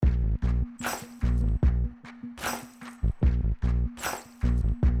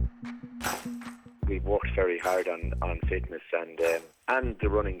worked very hard on fitness and the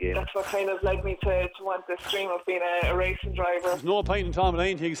running game. That's what kind of led me to want this dream of being a racing driver. There's no point in Tom in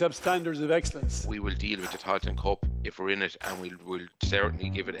anything except standards of excellence. We will deal with the Tailteann Cup if we're in it, and we'll certainly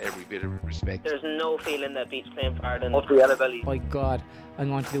give it every bit of respect. There's no feeling that beats playing for Ireland up the yellow belly. By God, I'm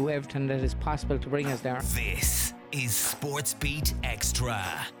going to do everything that is possible to bring us there. This is SportsBeat Xtra.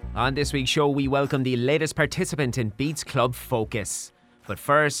 On this week's show, we welcome the latest participant in Beats Club Focus. But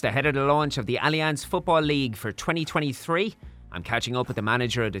first, ahead of the launch of the Allianz Football League for 2023, I'm catching up with the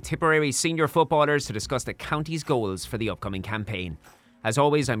manager of the Tipperary senior footballers to discuss the county's goals for the upcoming campaign. As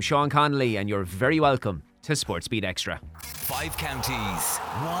always, I'm Sean Connolly and you're very welcome to SportsBeat Xtra. 5 counties,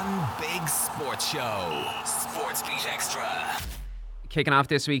 one big sports show. SportsBeat Xtra. Kicking off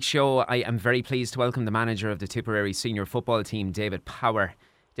this week's show, I am very pleased to welcome the manager of the Tipperary senior football team, David Power.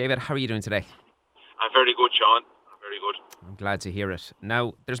 David, how are you doing today? I'm very good, Sean. I'm very good. I'm glad to hear it.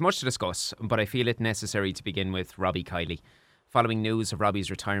 Now, there's much to discuss, but I feel it necessary to begin with Robbie Kiley. Following news of Robbie's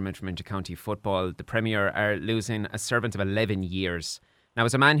retirement from intercounty football, the Premier are losing a servant of 11 years. Now,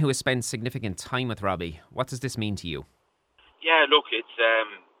 as a man who has spent significant time with Robbie, what does this mean to you? Yeah, look, I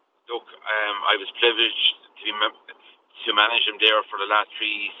was privileged to manage him there for the last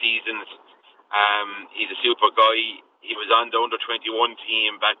 3 seasons. He's a super guy. He was on the under-21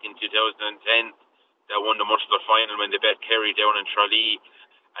 team back in 2010 that won the Munster final when they bet Kerry down in Tralee.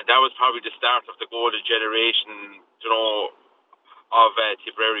 And that was probably the start of the golden generation, of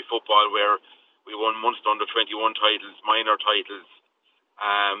Tipperary football, where we won Munster under-21 titles, minor titles,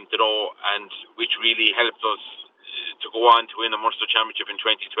 and which really helped us to go on to win a Munster Championship in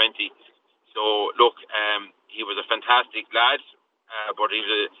 2020. So, look, he was a fantastic lad, but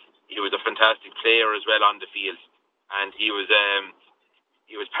he was a fantastic player as well on the field. And he was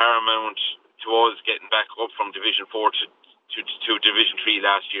paramount to us getting back up from Division 4 to Division 3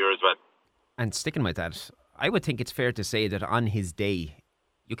 last year as well. And sticking with that, I would think it's fair to say that on his day,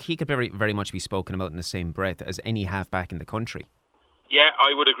 he could very, very much be spoken about in the same breath as any half-back in the country. Yeah,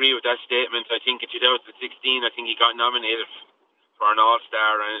 I would agree with that statement. I think in 2016, he got nominated for an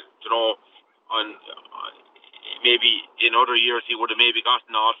All-Star, and maybe in other years he would have maybe gotten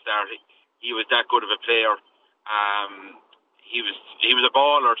an All-Star. He was that good of a player. He was a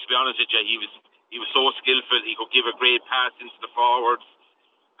baller, to be honest with you. He was so skillful. He could give a great pass into the forwards.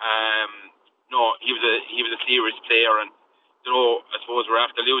 He was a serious player, and I suppose we're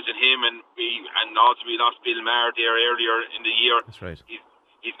after losing him, and also we lost Bill Maher there earlier in the year. That's right.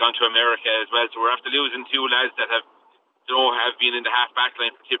 He's gone to America as well, so we're after losing 2 lads that have been in the half back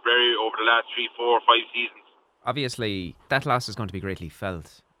line for Tipperary over the last 3, 4, 5 seasons. Obviously, that loss is going to be greatly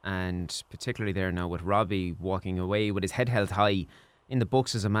felt, and particularly there now with Robbie walking away with his head held high in the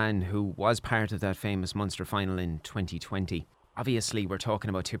books as a man who was part of that famous Munster final in 2020. Obviously, we're talking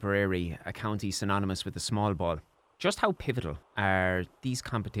about Tipperary, a county synonymous with the small ball. Just how pivotal are these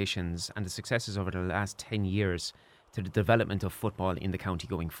competitions and the successes over the last 10 years to the development of football in the county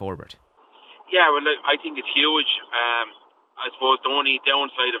going forward? Yeah, well, I think it's huge. I suppose the only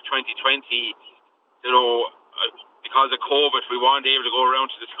downside of 2020, because of COVID, we weren't able to go around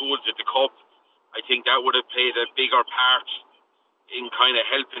to the schools with the cup. I think that would have played a bigger part in kind of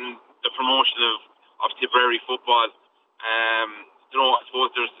helping the promotion of Tipperary football. I suppose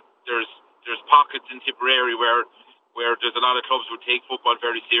there's pockets in Tipperary where there's a lot of clubs who take football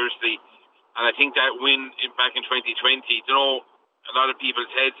very seriously, and I think that win back in 2020, a lot of people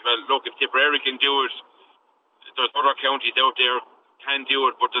said, well, look, if Tipperary can do it, there's other counties out there can do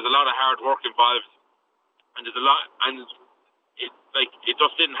it, but there's a lot of hard work involved, and there's a lot, and it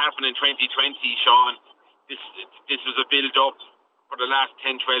just didn't happen in 2020, Sean. This was a build up for the last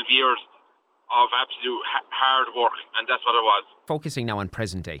 10, 12 years of absolute hard work, and that's what it was. Focusing now on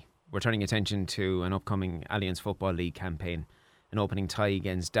present day, we're turning attention to an upcoming Allianz Football League campaign, an opening tie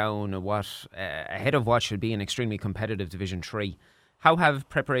against Down, ahead of what should be an extremely competitive Division 3. How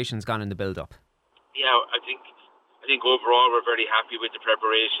have preparations gone in the build-up? Yeah, I think overall we're very happy with the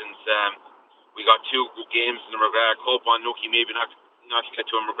preparations. We got 2 good games in the McGrath Cup. Unlucky maybe not to get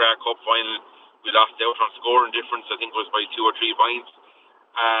to a McGrath Cup final. We lost out on scoring difference. I think it was by 2 or 3 points.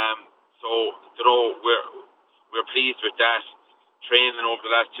 We're pleased with that. Training over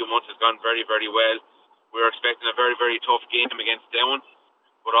the last 2 months has gone very, very well. We're expecting a very, very tough game against Down,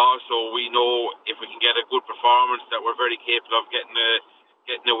 but also we know if we can get a good performance that we're very capable of getting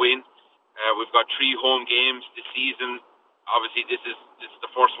a win. We've got 3 home games this season. Obviously, this is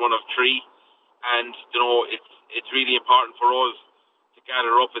the first one of 3, and it's really important for us to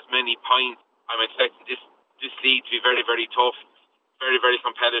gather up as many points. I'm expecting this league to be very, very tough, very, very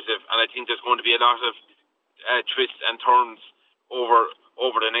competitive, and I think there's going to be a lot of twists and turns over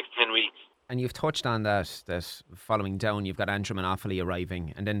the next 10 weeks. And you've touched on that following down, you've got Antrim and Offaly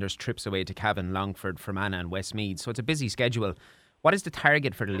arriving, and then there's trips away to Cavan, Longford, Fermanagh and Westmeath. So it's a busy schedule. What is the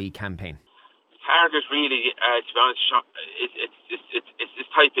target for the league campaign? Target really, to be honest, it's this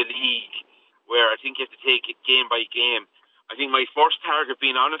type of league where I think you have to take it game by game. I think my first target,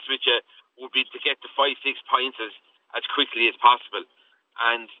 being honest with you, would be to get to 5-6 points as quickly as possible.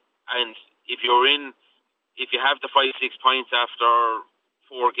 And if you have the 5-6 points after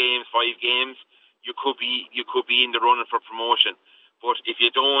 4 games, 5 games, you could be in the running for promotion. But if you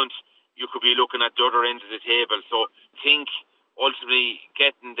don't, you could be looking at the other end of the table. So I think ultimately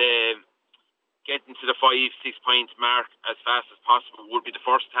getting to the 5-6 points mark as fast as possible would be the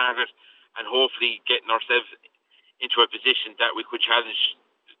first target, and hopefully getting ourselves into a position that we could challenge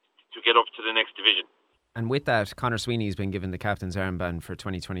to get up to the next division. And with that, Conor Sweeney has been given the captain's armband for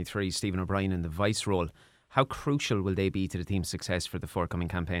 2023, Stephen O'Brien in the vice role. How crucial will they be to the team's success for the forthcoming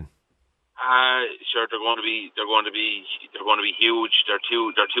campaign? Sure, they're going to be huge. They're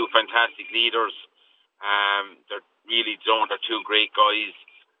two fantastic leaders. They're two great guys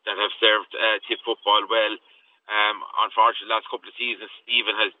that have served Tip football well. Unfortunately, the last couple of seasons,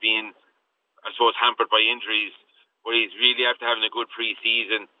 Stephen has been, I suppose, hampered by injuries, but he's really after having a good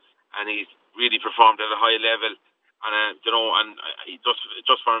pre-season, and he's really performed at a high level. And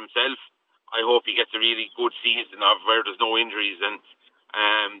just for himself, I hope he gets a really good season of where there's no injuries, and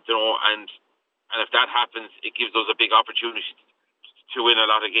if that happens, it gives us a big opportunity to win a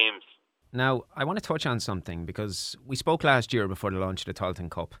lot of games. Now, I want to touch on something, because we spoke last year before the launch of the Tailteann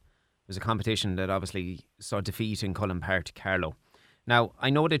Cup. It was a competition that obviously saw defeat in Cullen Park to Carlow. Now, I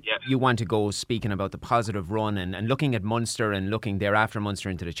know that you want to go speaking about the positive run and looking at Munster and looking thereafter Munster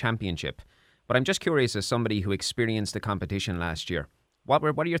into the championship. But I'm just curious, as somebody who experienced the competition last year, what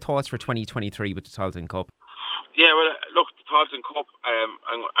are your thoughts for 2023 with the Tailteann Cup? Yeah, well, look, the Tailteann Cup,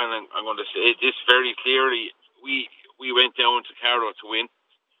 I'm going to say this very clearly. We went down to Carlow to win.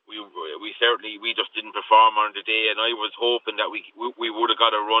 We just didn't perform on the day, and I was hoping that we would have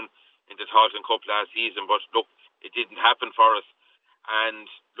got a run in the Tailteann Cup last season, but look, it didn't happen for us. And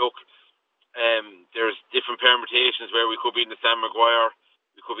look, there's different permutations where we could be in the Sam Maguire,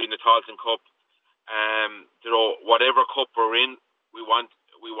 we could be in the Tailteann Cup. Whatever cup we're in, we want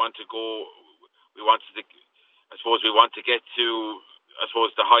to go. We want to get to, I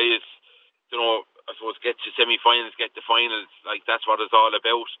suppose, the highest. Get to semi-finals, get to finals. Like, that's what it's all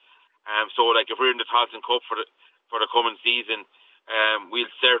about. So if we're in the Tailteann Cup for the coming season,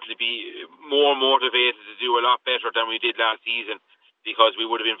 we'll certainly be more motivated to do a lot better than we did last season, because we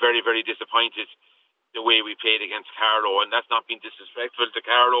would have been very, very disappointed the way we played against Carlow. And that's not being disrespectful to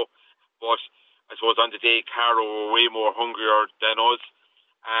Carlow, but I suppose on the day Carlow were way more hungrier than us.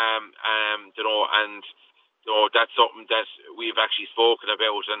 That's something that we've actually spoken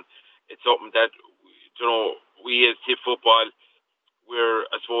about, and it's something that we as Tip football,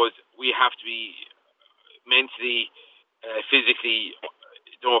 we have to be mentally, physically,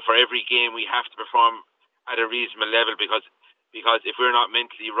 for every game we have to perform at a reasonable level, because if we're not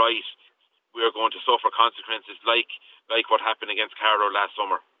mentally right, we're going to suffer consequences like what happened against Carlow last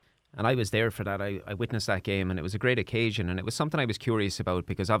summer. And I was there for that. I witnessed that game, and it was a great occasion, and it was something I was curious about,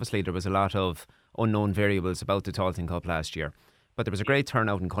 because obviously there was a lot of unknown variables about the Tailteann Cup last year. But there was a great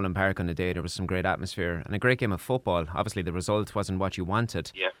turnout in Cullen Park on the day. There was some great atmosphere and a great game of football. Obviously the result wasn't what you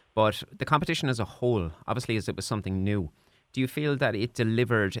wanted, but the competition as a whole, obviously, as it was something new, do you feel that it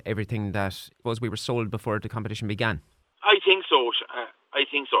delivered everything that we were sold before the competition began? I think so.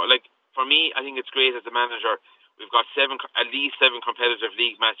 Like, for me, I think it's great as a manager. We've got at least 7 competitive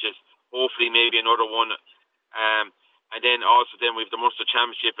league matches. Hopefully, maybe another one. And then we've the Munster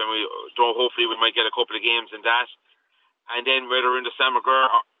Championship, and hopefully we might get a couple of games in that. And then whether in the Sam Maguire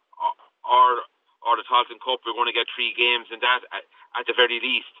or the Tailteann Cup, we're going to get 3 games in that at the very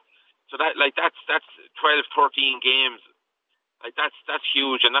least. So that's 12, 13 games. Like, that's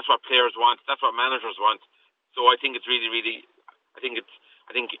huge, and that's what players want. That's what managers want. So I think it's really, really, I think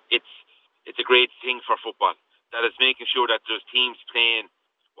it's a great thing for football, that it's making sure that there's teams playing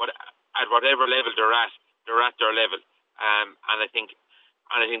at whatever level they're at their level. And I think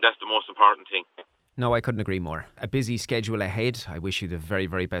that's the most important thing. No, I couldn't agree more. A busy schedule ahead. I wish you the very,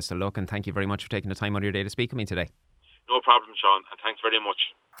 very best of luck, and thank you very much for taking the time out of your day to speak with me today. No problem, Sean, and thanks very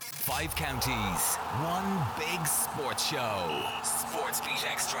much. 5 counties, 1 big sports show. SportsBeat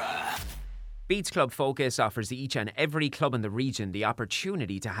Xtra. Beats Club Focus offers each and every club in the region the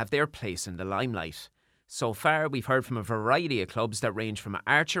opportunity to have their place in the limelight. So far, we've heard from a variety of clubs that range from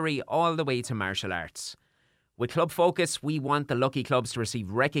archery all the way to martial arts. With Club Focus, we want the lucky clubs to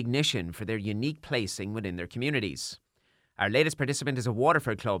receive recognition for their unique placing within their communities. Our latest participant is a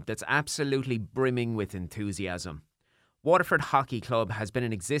Waterford club that's absolutely brimming with enthusiasm. Waterford Hockey Club has been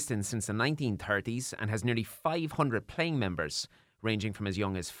in existence since the 1930s and has nearly 500 playing members, ranging from as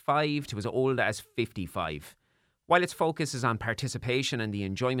young as 5 to as old as 55. While its focus is on participation and the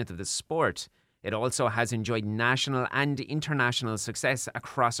enjoyment of the sport, it also has enjoyed national and international success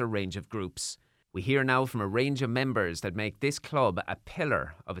across a range of groups. We hear now from a range of members that make this club a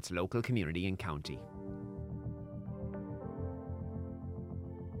pillar of its local community and county.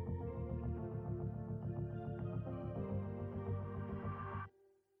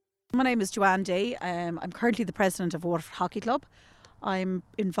 My name is Joanne Day. I'm currently the president of Waterford Hockey Club. I'm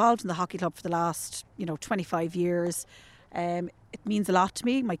involved in the hockey club for the last, 25 years. It means a lot to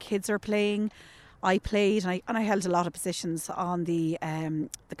me. My kids are playing. I played and I held a lot of positions on the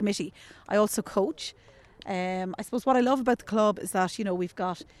committee. I also coach. I suppose what I love about the club is that, we've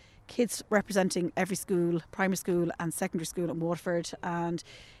got kids representing every school, primary school and secondary school in Waterford, and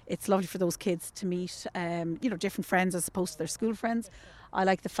it's lovely for those kids to meet, different friends as opposed to their school friends. I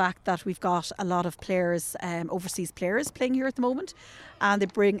like the fact that we've got a lot of players, overseas players playing here at the moment, and they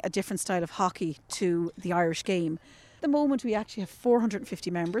bring a different style of hockey to the Irish game. At the moment we actually have 450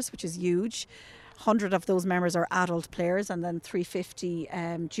 members, which is huge. 100 of those members are adult players and then 350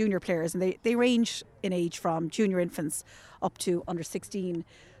 junior players, and they range in age from junior infants up to under 16.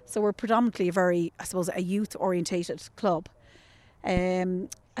 So we're predominantly a youth orientated club.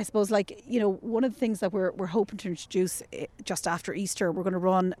 I suppose, one of the things that we're hoping to introduce just after Easter, we're going to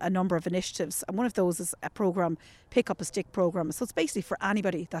run a number of initiatives, and one of those is a programme, Pick Up a Stick programme. So it's basically for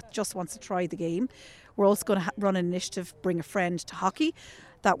anybody that just wants to try the game. We're also going to run an initiative, Bring a Friend to Hockey.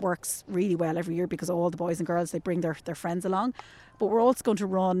 That works really well every year because all the boys and girls, they bring their friends along. But we're also going to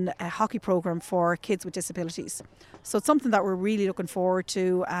run a hockey programme for kids with disabilities. So it's something that we're really looking forward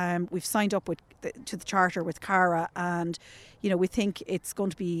to. We've signed up to the charter with Cara, and we think it's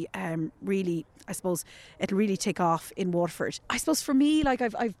going to be really, I suppose, it'll really take off in Waterford. I suppose for me,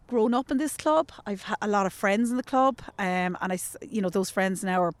 I've grown up in this club. I've had a lot of friends in the club, and those friends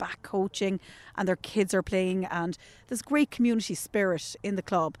now are back coaching, and their kids are playing, and there's great community spirit in the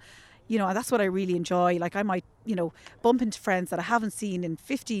club. And that's what I really enjoy. I might, bump into friends that I haven't seen in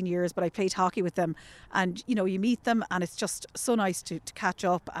 15 years, but I played hockey with them, and, you meet them, and it's just so nice to catch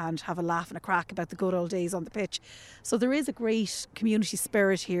up and have a laugh and a crack about the good old days on the pitch. So there is a great community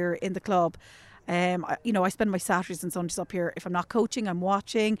spirit here in the club. I spend my Saturdays and Sundays up here. If I'm not coaching, I'm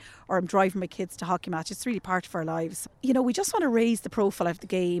watching, or I'm driving my kids to hockey matches. It's really part of our lives. We just want to raise the profile of the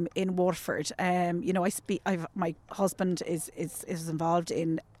game in Waterford. My husband is involved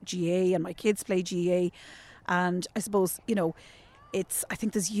in GA, and my kids play GA, and I suppose I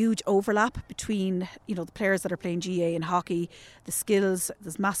think there's huge overlap between the players that are playing GA and hockey, the skills.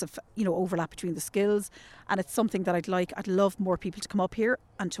 There's massive overlap between the skills, and it's something that I'd love more people to come up here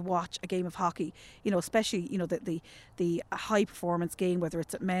and to watch a game of hockey. Especially the high performance game, whether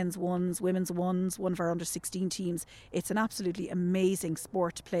it's at men's ones, women's ones, one of our under 16 teams. It's an absolutely amazing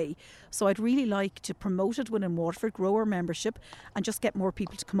sport to play. So I'd really like to promote it within Waterford, grow our membership, and just get more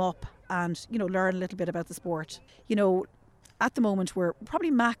people to come up and learn a little bit about the sport. At the moment, we're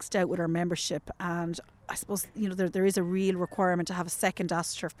probably maxed out with our membership, and I suppose there is a real requirement to have a second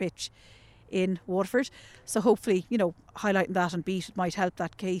AstroTurf pitch in Waterford. So hopefully, highlighting that on Beat might help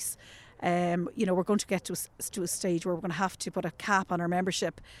that case. We're going to get to a stage where we're going to have to put a cap on our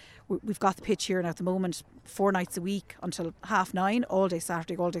membership. We've got the pitch here now at the moment 4 nights a week until 9:30, all day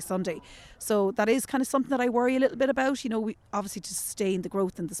Saturday, all day Sunday. So that is kind of something that I worry a little bit about. We obviously, to sustain the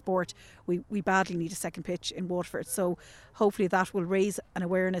growth in the sport, we badly need a second pitch in Waterford. So hopefully that will raise an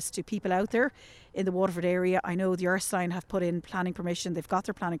awareness to people out there in the Waterford area. I know the Erskine have put in planning permission. They've got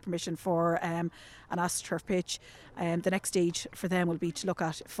their planning permission for an AstroTurf pitch. The next stage for them will be to look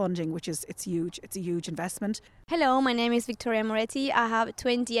at funding, which is it's huge. It's a huge investment. Hello, my name is Victoria Moretti. I have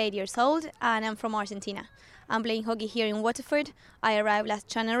 28 years old and I'm from Argentina. I'm playing hockey here in Waterford. I arrived last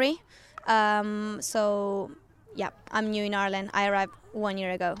January. I'm new in Ireland. I arrived 1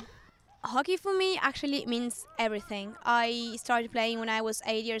 year ago. Hockey for me actually means everything. I started playing when I was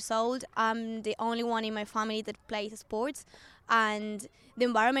 8 years old. I'm the only one in my family that plays sports, and the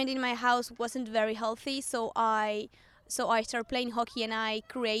environment in my house wasn't very healthy, so I started playing hockey, and I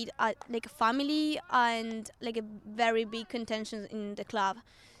create a family and a very big contention in the club.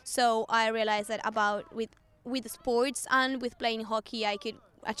 So I realized that with sports and with playing hockey I could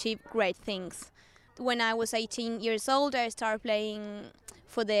achieve great things. When I was 18 years old, I started playing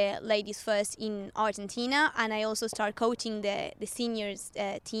for the ladies first in Argentina, and I also start coaching the seniors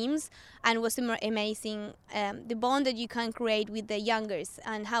teams, and it was amazing the bond that you can create with the youngers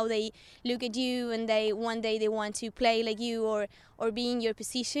and how they look at you and one day they want to play like you or be in your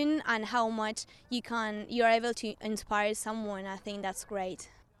position, and how much you're able to inspire someone. I think that's great.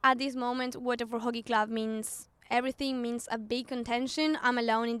 At this moment, Waterford Hockey Club means everything, means a big contention. I'm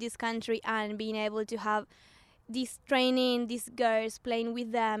alone in this country, and being able to have this training, these girls, playing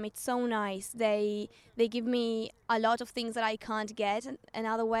with them, it's so nice. They give me a lot of things that I can't get in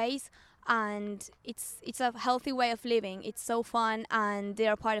other ways, and it's a healthy way of living. It's so fun, and they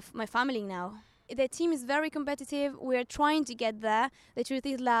are part of my family now. The team is very competitive. We're trying to get there. The truth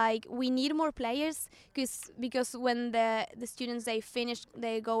is, like, we need more players because when the students they finish,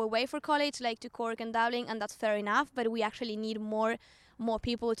 they go away for college, like to Cork and Dublin, and that's fair enough. But we actually need more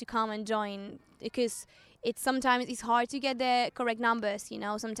people to come and join, because sometimes it's hard to get the correct numbers.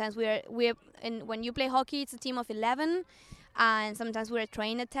 Sometimes and when you play hockey, it's a team of 11, and sometimes we're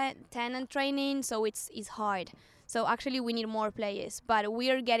trained at 10 and training, so it's hard. So actually we need more players, but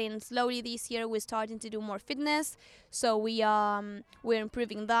we are getting slowly this year. We're starting to do more fitness, so we're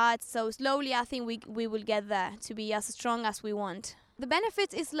improving that. So slowly I think we will get there to be as strong as we want. The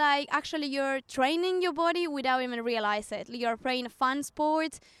benefits is like actually you're training your body without even realize it. You're playing a fun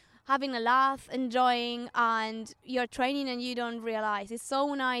sport, having a laugh, enjoying, and you're training and you don't realize. It's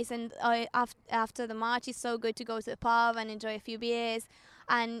so nice, and after the match it's so good to go to the pub and enjoy a few beers.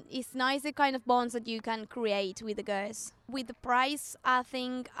 And it's nice the kind of bonds that you can create with the girls. With the price, I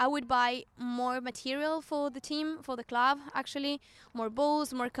think I would buy more material for the team, for the club actually. More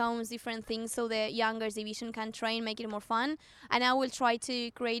balls, more cones, different things, so the younger division can train, make it more fun. And I will try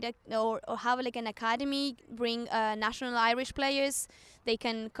to create or have like an academy, bring national Irish players. They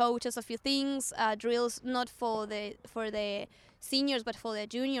can coach us a few things, drills, not for the seniors, but for the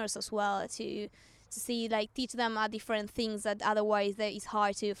juniors as well, to see, like, teach them different things that otherwise it's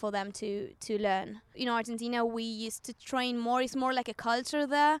hard for them to learn. In Argentina, we used to train more. It's more like a culture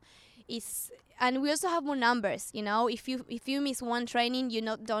there. And we also have more numbers. If you miss one training, you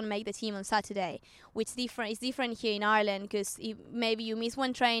don't make the team on Saturday, which it's different here in Ireland, because maybe you miss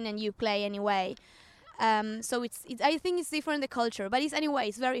one train and you play anyway. So I think it's different, the culture, but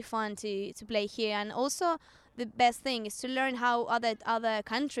it's very fun to play here. And also the best thing is to learn how other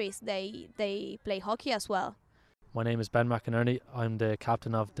countries they play hockey as well. My name is Ben McInerney. I'm the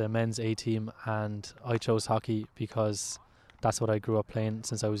captain of the men's A team, and I chose hockey because that's what I grew up playing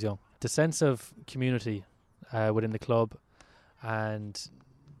since I was young. The sense of community within the club, and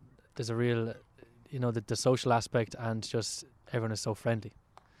there's a real, the social aspect, and just everyone is so friendly.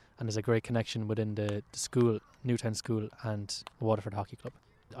 And there's a great connection within the school, Newtown School, and Waterford Hockey Club.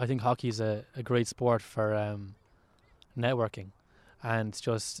 I think hockey is a great sport for networking, and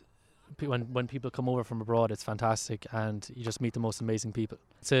just when people come over from abroad, it's fantastic, and you just meet the most amazing people.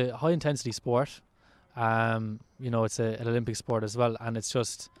 It's a high intensity sport, it's an Olympic sport as well, and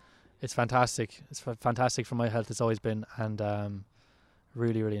it's fantastic. It's fantastic for my health. It's always been, and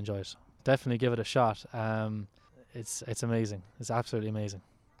really, really enjoy it. Definitely give it a shot. It's amazing. It's absolutely amazing.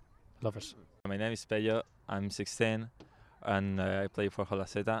 Love it. My name is Pello. I'm 16. And I play for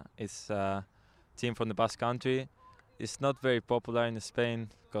Holaceta. It's a team from the Basque Country. It's not very popular in Spain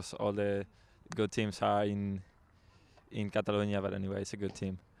because all the good teams are in Catalonia, but anyway, it's a good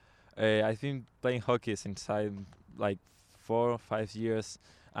team. I've been playing hockey since I'm like 4 or 5 years,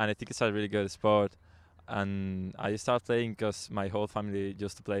 and I think it's a really good sport. And I started playing because my whole family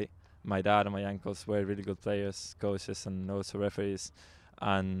used to play. My dad and my uncles were really good players, coaches, and also referees.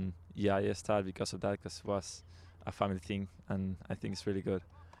 And yeah, I started because of that, because it was a family thing, and I think it's really good.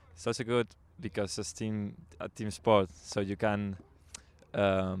 It's also good because it's a team sport, so you can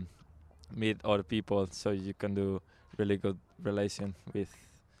meet other people, so you can do really good relation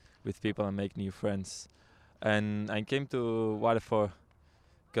with people and make new friends. And I came to Waterford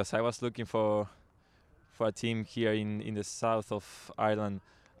because I was looking for a team here in the south of Ireland,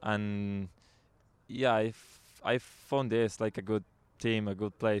 and yeah, I found this like a good team, a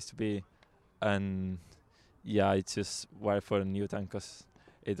good place to be, and yeah, it's just Waterford and Newtown because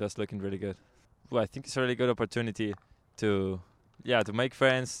it was looking really good. Well, I think it's a really good opportunity to make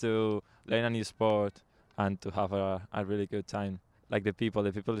friends, to learn a new sport, and to have a really good time. Like the people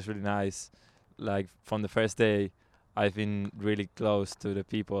is really nice. Like from the first day, I've been really close to the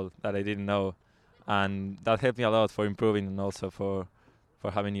people that I didn't know, and that helped me a lot for improving, and also for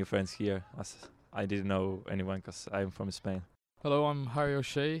having new friends here, as I didn't know anyone because I'm from Spain. Hello, I'm Harry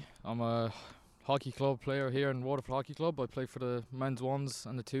O'Shea. I'm a hockey club player here in Waterford Hockey Club. I play for the men's ones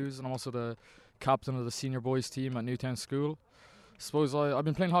and the twos, and I'm also the captain of the senior boys team at Newtown School. suppose I've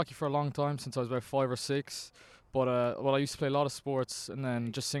been playing hockey for a long time, since I was about 5 or 6. But I used to play a lot of sports and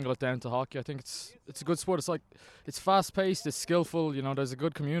then just single it down to hockey. I think it's a good sport. It's fast paced, it's skillful. You know, there's a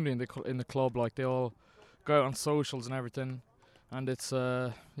good community in the club. Like, they all go out on socials and everything, and it's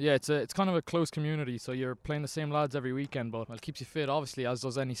kind of a close community. So you're playing the same lads every weekend, but it keeps you fit, obviously, as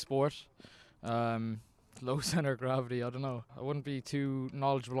does any sport. Low centre of gravity, I don't know. I wouldn't be too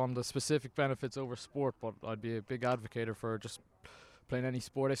knowledgeable on the specific benefits over sport, but I'd be a big advocate for just playing any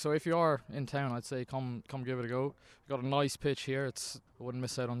sport. So if you are in town, I'd say come give it a go. We've got a nice pitch here. I wouldn't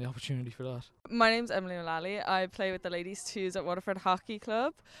miss out on the opportunity for that. My name's Emily O'Lally. I play with the ladies' twos at Waterford Hockey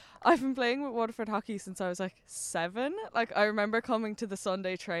Club. I've been playing with Waterford Hockey since I was like 7. Like, I remember coming to the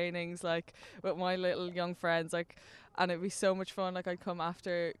Sunday trainings like with my little young friends, like, and it'd be so much fun. Like, I'd come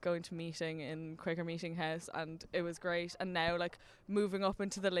after going to meeting in Quaker Meeting House, and it was great. And now, like, moving up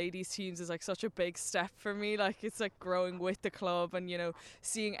into the ladies' teams is like such a big step for me. Like, it's like growing with the club, and, you know,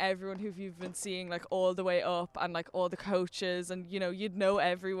 seeing everyone who you've been seeing like all the way up, and like all the coaches, and, you know, you'd know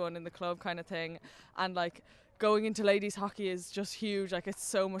everyone in the club kind of thing. And like, going into ladies hockey is just huge. Like, it's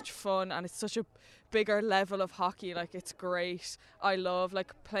so much fun, and it's such a bigger level of hockey. Like, it's great. I love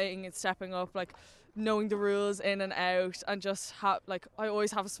like playing and stepping up, like knowing the rules in and out, and just I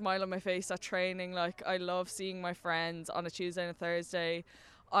always have a smile on my face at training. Like, I love seeing my friends on a Tuesday and a Thursday.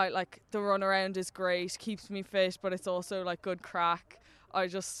 I like the run around is great, keeps me fit, but it's also like good crack. I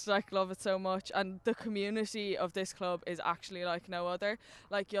just like love it so much, and the community of this club is actually like no other.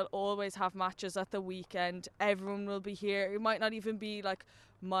 Like, you'll always have matches at the weekend. Everyone will be here. It might not even be like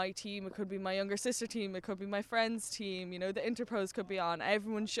my team, it could be my younger sister team, it could be my friend's team, you know, the Interpros could be on.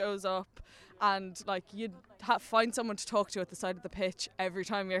 Everyone shows up, and like, you'd find someone to talk to at the side of the pitch every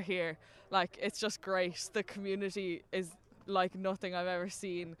time you're here. Like, it's just great. The community is like nothing I've ever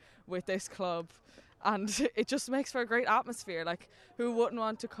seen with this club, and it just makes for a great atmosphere. Like, who wouldn't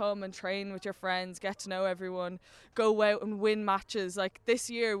want to come and train with your friends, get to know everyone, go out and win matches? Like, this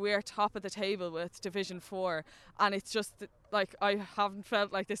year we are top of the table with Division 4, and it's just like, I haven't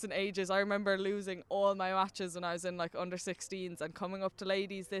felt like this in ages. I remember losing all my matches when I was in like under 16s, and coming up to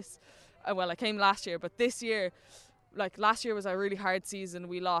ladies I came last year, but this year, like, last year was a really hard season.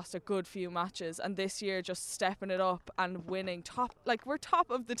 We lost a good few matches, and this year just stepping it up and winning top, like, we're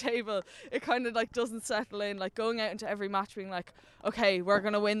top of the table. It kind of like doesn't settle in, like going out into every match being like, okay, we're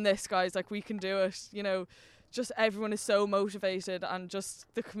gonna win this, guys, like, we can do it, you know. Just everyone is so motivated, and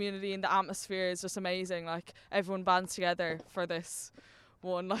just the community and the atmosphere is just amazing. Like, everyone bands together for this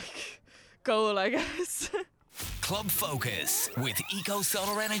one like goal, I guess. Club Focus with Eco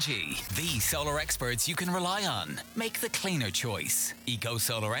Solar Energy, the solar experts you can rely on. Make the cleaner choice.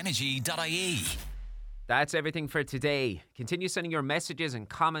 ecosolarenergy.ie. That's everything for today. Continue sending your messages and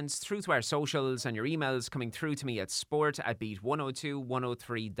comments through to our socials, and your emails coming through to me at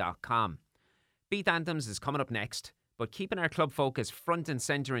sport@beat102103.com. Beat Anthems is coming up next, but keeping our Club Focus front and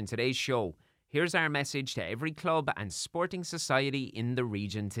centre in today's show, here's our message to every club and sporting society in the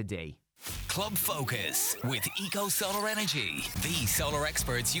region today. Club Focus with Eco Solar Energy, the solar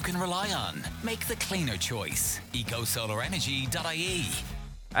experts you can rely on. Make the cleaner choice. ecosolarenergy.ie.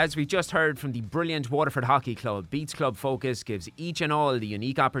 As we just heard from the brilliant Waterford Hockey Club, Beat's Club Focus gives each and all the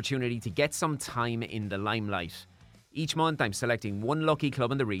unique opportunity to get some time in the limelight. Each month I'm selecting one lucky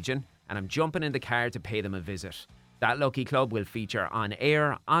club in the region, and I'm jumping in the car to pay them a visit. That lucky club will feature on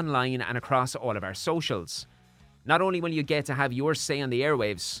air, online and across all of our socials. Not only will you get to have your say on the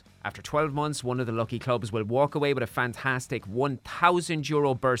airwaves, after 12 months one of the lucky clubs will walk away with a fantastic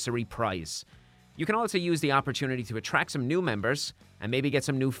 €1,000 bursary prize. You can also use the opportunity to attract some new members and maybe get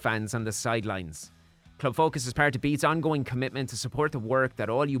some new fans on the sidelines. Club Focus is part of Beat's ongoing commitment to support the work that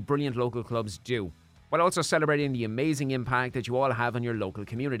all you brilliant local clubs do, while also celebrating the amazing impact that you all have on your local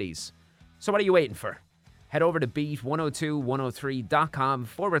communities. So what are you waiting for? Head over to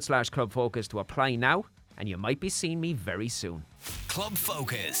beat102103.com/Club Focus to apply now, and you might be seeing me very soon. Club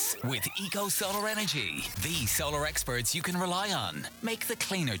Focus with Eco Solar Energy, the solar experts you can rely on. Make the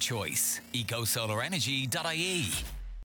cleaner choice. ecosolarenergy.ie.